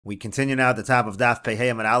We continue now at the top of Daf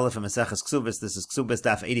 85a Daf and Mesechet Kesuvos. This is Kesuvos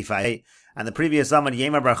Daf 85a. And the previous Amud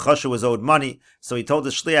Yemer Bar Choshu was owed money, so he told the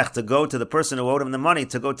shliach to go to the person who owed him the money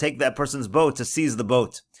to go take that person's boat to seize the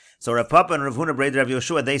boat. So Rav Papa and Rav Huna Breder Rav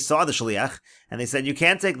Yoshua, they saw the shliach and they said, you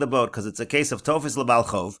can't take the boat because it's a case of tofis lebal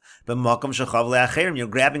chov, but makom shechav leacherim. You're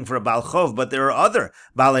grabbing for a bal chov, but there are other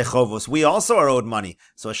balei chovos. We also are owed money,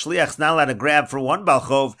 so a shliach's not allowed to grab for one bal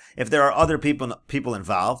chov if there are other people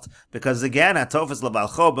involved, because again, a tofis lebal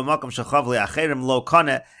chov, but makom shechav leacherim lo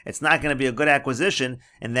kane. It's not going to be a good acquisition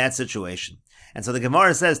in that situation. And so the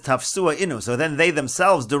Gemara says, Tafsua inu. So then they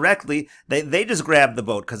themselves directly, they just grabbed the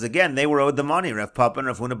boat, because again, they were owed the money, Rav Papa and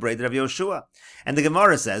Rav Huna Breder Rav Yoshua. And the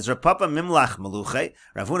Gemara says, Rav Papa mimlach meluche,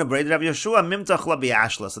 Rav Huna Breder Rav Yoshua mimtach la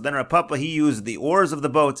biashla. So then Rav Papa, he used the oars of the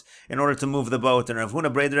boat in order to move the boat, and Rav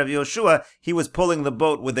Huna Breder Rav Yoshua, he was pulling the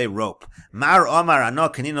boat with a rope. Mar Omar ano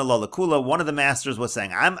kanina lo lakula. One of the masters was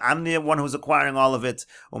saying, I'm the one who's acquiring all of it.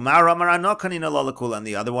 Umar Omar ano kanina lo lakula. And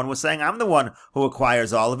the other one was saying, I'm the one who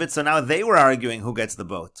acquires all of it. So now they were arguing who gets the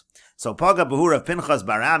boat. So Paga Behur of Pinchas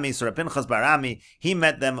Barami, so Pinchas Barami, he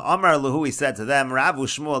met them. Amar Luhu, he said to them, Rav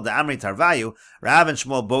Shmuel da Amri Tarvayu. Rav and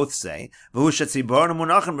Shmuel both say,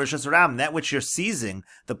 that which you're seizing,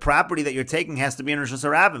 the property that you're taking has to be in Rosh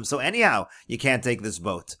Hashanah. So anyhow, you can't take this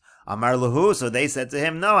boat. Amar Luhu, so they said to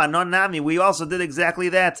him, no, anon nami, we also did exactly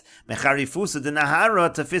that. Mecharifusa de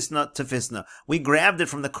nahara tefisna. We grabbed it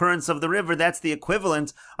from the currents of the river. That's the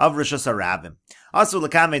equivalent of Rosh Hashanah. Also,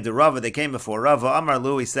 Lakame de Rava, they came before Rava. Amar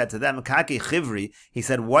Lu, he said to them, Kaki Chivri, he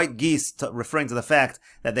said, white geese, referring to the fact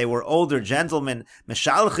that they were older gentlemen.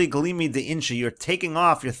 Meshalchi Galimi de Inchi, you're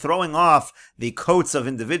throwing off the coats of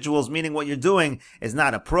individuals, meaning what you're doing is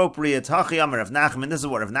not appropriate. Hachi Amar Rav Nachman, this is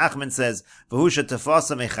what Rav Nachman says, Vahusha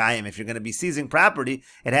Tefasa Mechayim, if you're going to be seizing property,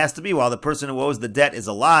 it has to be while the person who owes the debt is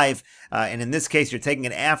alive, and in this case, you're taking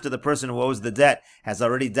it after the person who owes the debt has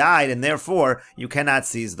already died, and therefore, you cannot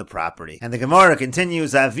seize the property. And the Gemara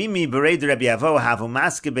continues, Avimi bereid Rabbi Avo havu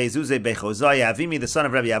maske bezuze bechozoi. Avimi, the son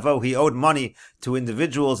of Rabbi Avo, he owed money to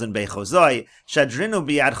individuals in Bechozoi. Shadrinu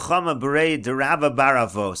biad Chama bereid Rabba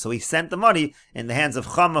Baravo. So he sent the money in the hands of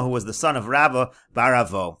Chama, who was the son of Rabba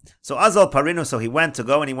Baravo. So Azal Parinu, so he went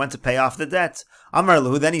to pay off the debt. Amar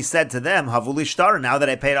Lahu, then he said to them, Havuli shtar, now that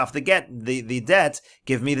I paid off the debt,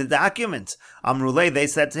 give me the document. Amrulay, they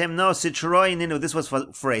said to him, no, Sitroi Ninu, this was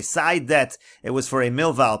for a side debt, it was for a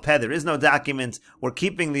milval peh, there is no document, we're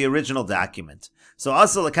keeping the original document. So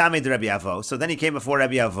also Lakame de Rabbi Avo, so then he came before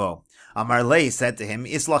Rabbi Avo. Amar Lei said to him,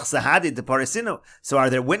 Islach Sahadi de Parisinu. So are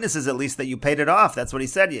there witnesses at least that you paid it off? That's what he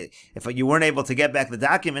said. If you weren't able to get back the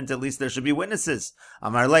document, at least there should be witnesses.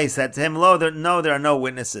 Amar Lei said to him, no, there are no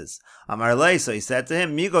witnesses. Amar Lei, so he said to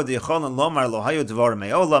him, Migo dicholan lomar lohayu dvar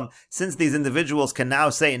me'olam. Since these individuals can now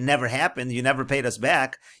say it never happened, you never paid us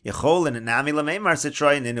back, Yecholin nami lameimar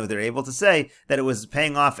sitroy ninu. They're able to say that it was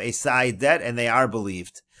paying off a side debt, and they are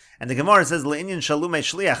believed. And the Gemara says, Le'inyan shalume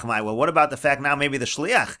shliach mai. Well, what about the fact now maybe the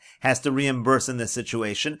shliach has to reimburse in this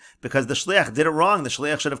situation because the shliach did it wrong. The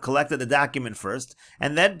shliach should have collected the document first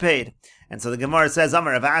and then paid. And so the Gemara says,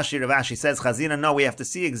 Amar Rav Ashi says, Chazina, no, we have to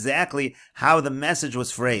see exactly how the message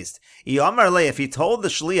was phrased. If he told the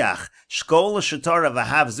shliach, Shkol l'shatar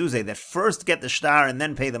v'hav zuze, that first get the shtar and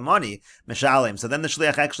then pay the money, Meshalim. So then the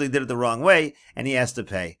shliach actually did it the wrong way, and he has to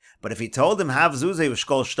pay. But if he told him, Hav zuze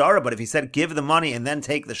v'shkol shtar, but if he said, give the money and then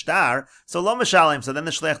take the shtar, so lo Meshalim, so then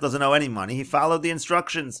the shliach doesn't owe any money, he followed the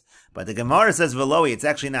instructions. But the Gemara says, Veloi, it's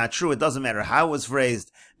actually not true, it doesn't matter how it was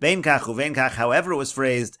phrased, Bein kach uvein kach, however it was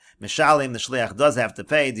phrased, Meshalim, the shliach does have to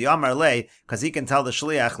pay, Diyamar lei, because he can tell the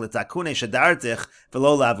shliach, L'takune shadartich,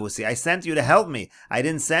 v'lo lavusi, I sent you to help me, I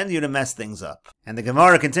didn't send you to mess things up. And the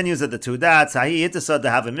Gemara continues at the two dots, Hahi itasad to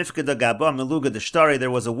have a mifkeda gaba meluga de shtari, there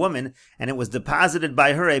was a woman, and it was deposited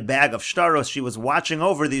by her a bag of shtaros, she was watching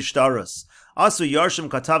over these shtaros. Also, Yarshim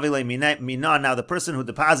Katavile Mina. Now, the person who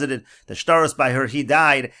deposited the shtaros by her, he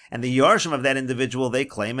died, and the Yarshim of that individual, they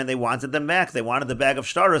claim, and they wanted them back. They wanted the bag of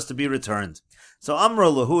shtaros to be returned. So Amra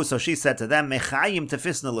Lahu, so she said to them, Mechayim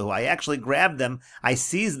tefisna lahu. I actually grabbed them, I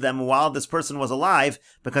seized them while this person was alive,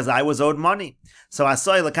 because I was owed money. So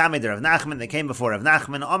Asoy Lakame de Rav Nachman, they came before Rav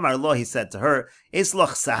Nachman, Amar Lo, he said to her,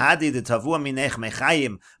 Isloch Sahadi de Tavua Minech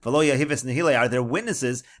Mechayim, Velo Yahivis Nihile. Are there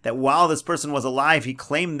witnesses that while this person was alive, he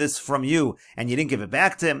claimed this from you, and you didn't give it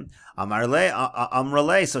back to him?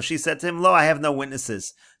 Amrale, so she said to him, Lo, I have no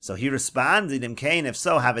witnesses. So he responded, Imkain, if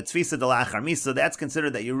so, have a tfisa de lachar misa, that's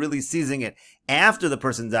considered that you're really seizing it after the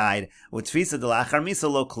person died. With tfisa de lachar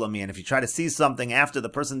misa lo klumi, and if you try to seize something after the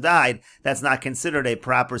person died, that's not considered a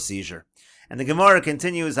proper seizure. And the Gemara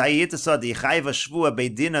continues, there was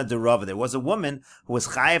a woman who was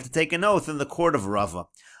chayav to take an oath in the court of Rava.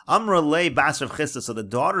 Amra lei bas Rav Chisda, so the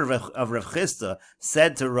daughter of Rav Chisda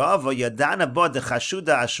said to Rava, Yadana bod de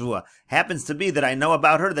chashuda ashvua. Happens to be that I know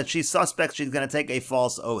about her that she's suspect she's going to take a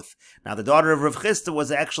false oath. Now the daughter of Rav Chisda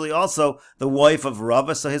was actually also the wife of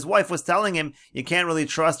Rava, so his wife was telling him, you can't really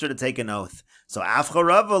trust her to take an oath. So Afcha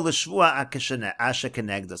Rava l'shvua asha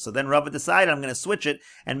kenegda. So then Rava decided, I'm going to switch it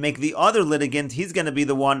and make the other litigant, he's going to be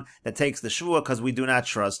the one that takes the shvua because we do not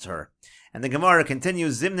trust her. And the Gemara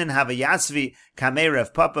continues, Zimnin havayasvi kamei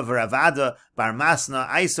Rav Papa v'Ravada bar Masna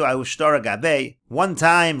aisu ahushtara gabe. One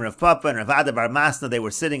time, Rav Papa and Ravada bar Masna, they were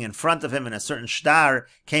sitting in front of him, and a certain shtar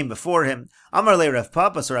came before him. Amar le Rav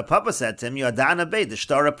Papa, so Rav Papa said to him, Yadana be the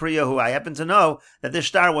shtara priyahu. I happen to know that this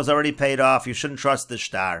shtar was already paid off. You shouldn't trust this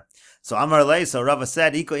shtar. So Amar le, so Rava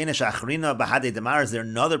said, Iko inish achrina bahade demar. Is there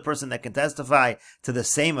another person that can testify to the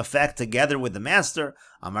same effect together with the master?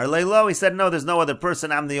 Amar le lo, he said, no, there's no other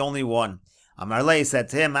person. I'm the only one. Amar le said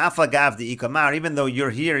to him, Afagav the ikamar. Even though you're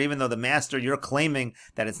here, even though the master, you're claiming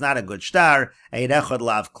that it's not a good shtar, eid echad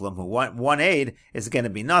lav klum. One aid is going to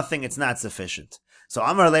be nothing. It's not sufficient. So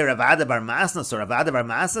Amar le Ravada bar Masna, so Ravada bar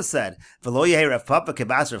Masna said, V'lo yehi Rav Papa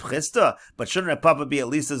kebas Rav Chisda, but shouldn't Rav Papa be at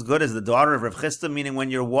least as good as the daughter of Rav Chisda? Meaning when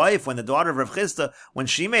your wife, when the daughter of Rav Chisda, when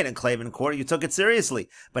she made a claim in court, you took it seriously.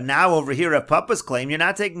 But now over here, Rav Papa's claim, you're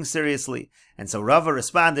not taking seriously. And so Rava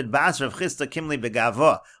responded, Bas Rav Chisda kimli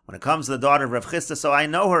begava. When it comes to the daughter of Rav Chisda, so I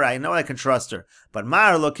know her, I know I can trust her. But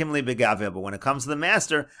Mar lo kimli begava. But when it comes to the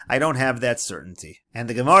master, I don't have that certainty. And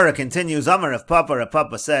the Gemara continues, Amar Rav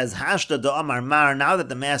Papa says, Hashda do Amar Mar, now that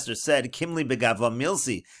the master said, Kimli begava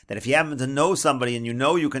milsi, that if you happen to know somebody and you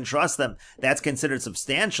know you can trust them, that's considered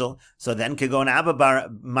substantial. So then Kegon Abba bar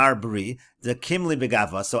Mar Bri, the Kimli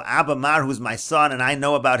begava. So Abba Mar, who's my son, and I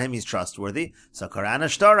know about him, he's trustworthy. So Karana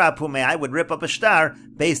Shtara Pume, I would rip up a shtar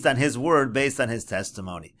based on his word, based on his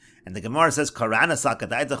testimony. And the Gemara says, Karana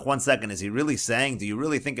Sakadaitach, 1 second, is he really saying, do you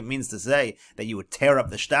really think it means to say that you would tear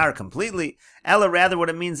up the shtar completely? Ella, rather what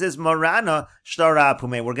it means is, Marana Shtara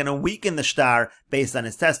Pume, we're going to weaken the shtar based on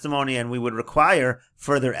his testimony, and we would require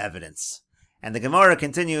further evidence. And the Gemara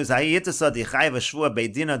continues, there was a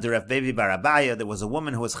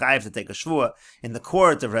woman who was chayiv to take a shvua in the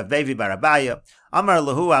court of Rav Bevi bar Abaya. Amar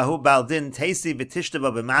lahu ahu baldin teisi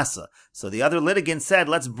b'tishtaba b'masa. So the other litigant said,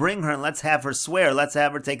 let's bring her and let's have her swear, let's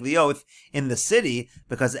have her take the oath in the city,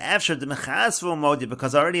 because after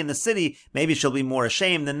because already in the city, maybe she'll be more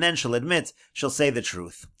ashamed, and then she'll admit, she'll say the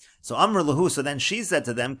truth. So Amr lahu, so then she said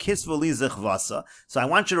to them, Kisvu li zichvasa. So I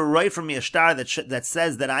want you to write for me a shtar that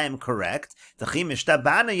says that I am correct. And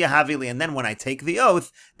then when I take the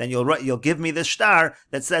oath, then you'll give me the shtar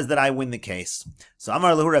that says that I win the case. So Amr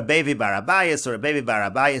lahu Rabbevi bar Abayas, or Rabbevi bar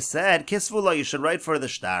Abayas said, Kisvu lo, you should write for the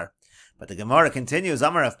shtar. But the Gemara continues,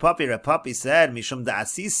 Amar Rav Papi said, Mishum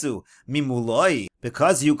da'asisu mimuloi,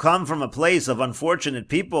 because you come from a place of unfortunate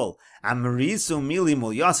people, Amrisu mili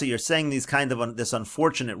mulyasa, you're saying these kind of this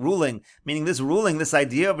unfortunate ruling, meaning this ruling, this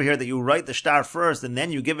idea over here that you write the shtar first and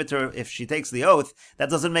then you give it to her if she takes the oath, that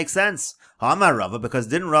doesn't make sense. Amar Rava, because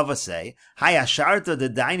didn't Rava say, Hayasharta de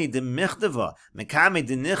daini de michdava, mekame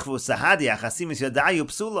de nichvu sahadi achasimis yadayu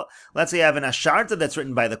psula. Let's say you have an asharta that's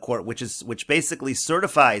written by the court, which basically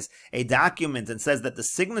certifies a document and says that the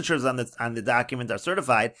signatures on the document are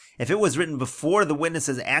certified. If it was written before the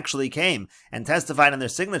witnesses actually came and testified on their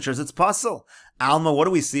signatures, it's possible. Alma, what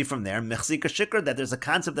do we see from there? Mechzika shikr, that there's a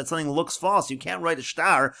concept that something looks false. You can't write a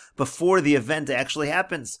shtar before the event actually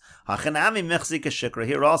happens. Hachanami mechzika shikr,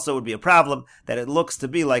 here also would be a problem that it looks to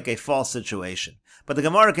be like a false situation. But the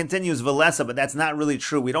Gemara continues, Velesa, but that's not really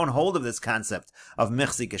true. We don't hold of this concept of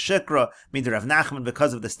mechzika shikra, meaning Rav Nachman,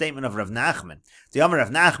 because of the statement of Rav Nachman. The Omer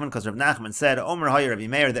Rav Nachman, because Rav Nachman said, Omer Hoyer Rabbi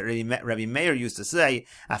Meir, that Rabbi Meir used to say,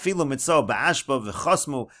 Afilu mitzo ba'ashba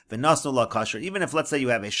v'chosmu v'nosnu la kasher. Even if, let's say, you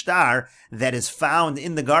have a shtar that is found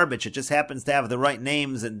in the garbage, it just happens to have the right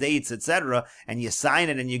names and dates, etc., and you sign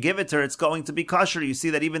it and you give it to her, it's going to be kosher. You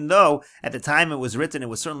see that even though at the time it was written, it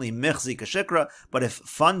was certainly mechzika shikra, but if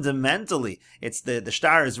fundamentally it's the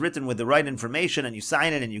shtar is written with the right information and you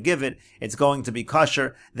sign it and you give it, it's going to be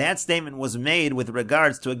kosher. That statement was made with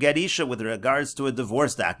regards to a get isha, with regards to a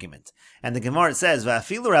divorce document. And the Gemara says,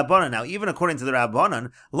 Va'afilu Rabbanan, now even according to the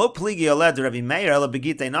Rabbanan, lo pligi oled Rabbi Meir ela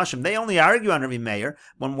begitei nashim, they only argue on Rabbi Meir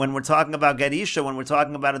when we're talking about get that isha when we're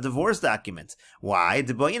talking about a divorce document. Why?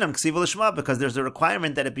 Because there's a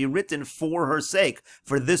requirement that it be written for her sake,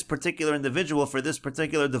 for this particular individual, for this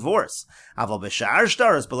particular divorce. But let's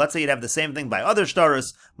say you'd have the same thing by other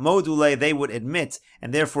shtaros, module, they would admit,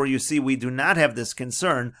 and therefore you see we do not have this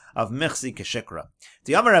concern of michsi keshikra.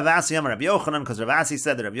 The Amar Ravasi, Amar Rabbi Yochanan, because Ravasi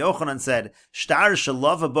said that Rabbi Yochanan said, shtar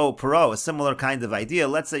shalavabo paro, a similar kind of idea.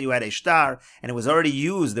 Let's say you had a shtar, and it was already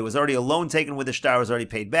used, there was already a loan taken with the shtar, it was already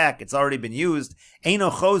paid back, it's already been used. Eino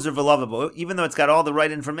choser v'lavabo, even though it's got all the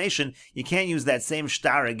right information, you can't use that same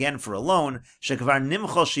shtar again for a loan. Shekvar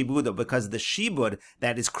nimchol shibudo, because the shibud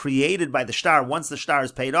that is created by the shtar, once the shtar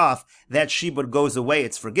is paid off, that shibud goes away,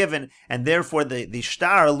 it's forgiven, and therefore the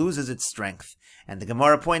shtar loses its strength. And the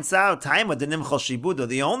Gemara points out,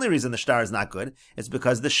 the only reason the shtar is not good is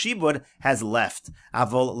because the shibud has left.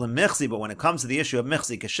 But when it comes to the issue of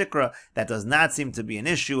michsi keshikra, that does not seem to be an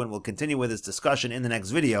issue, and we'll continue with this discussion in the next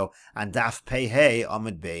video on Daf 85a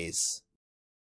Amud Beis.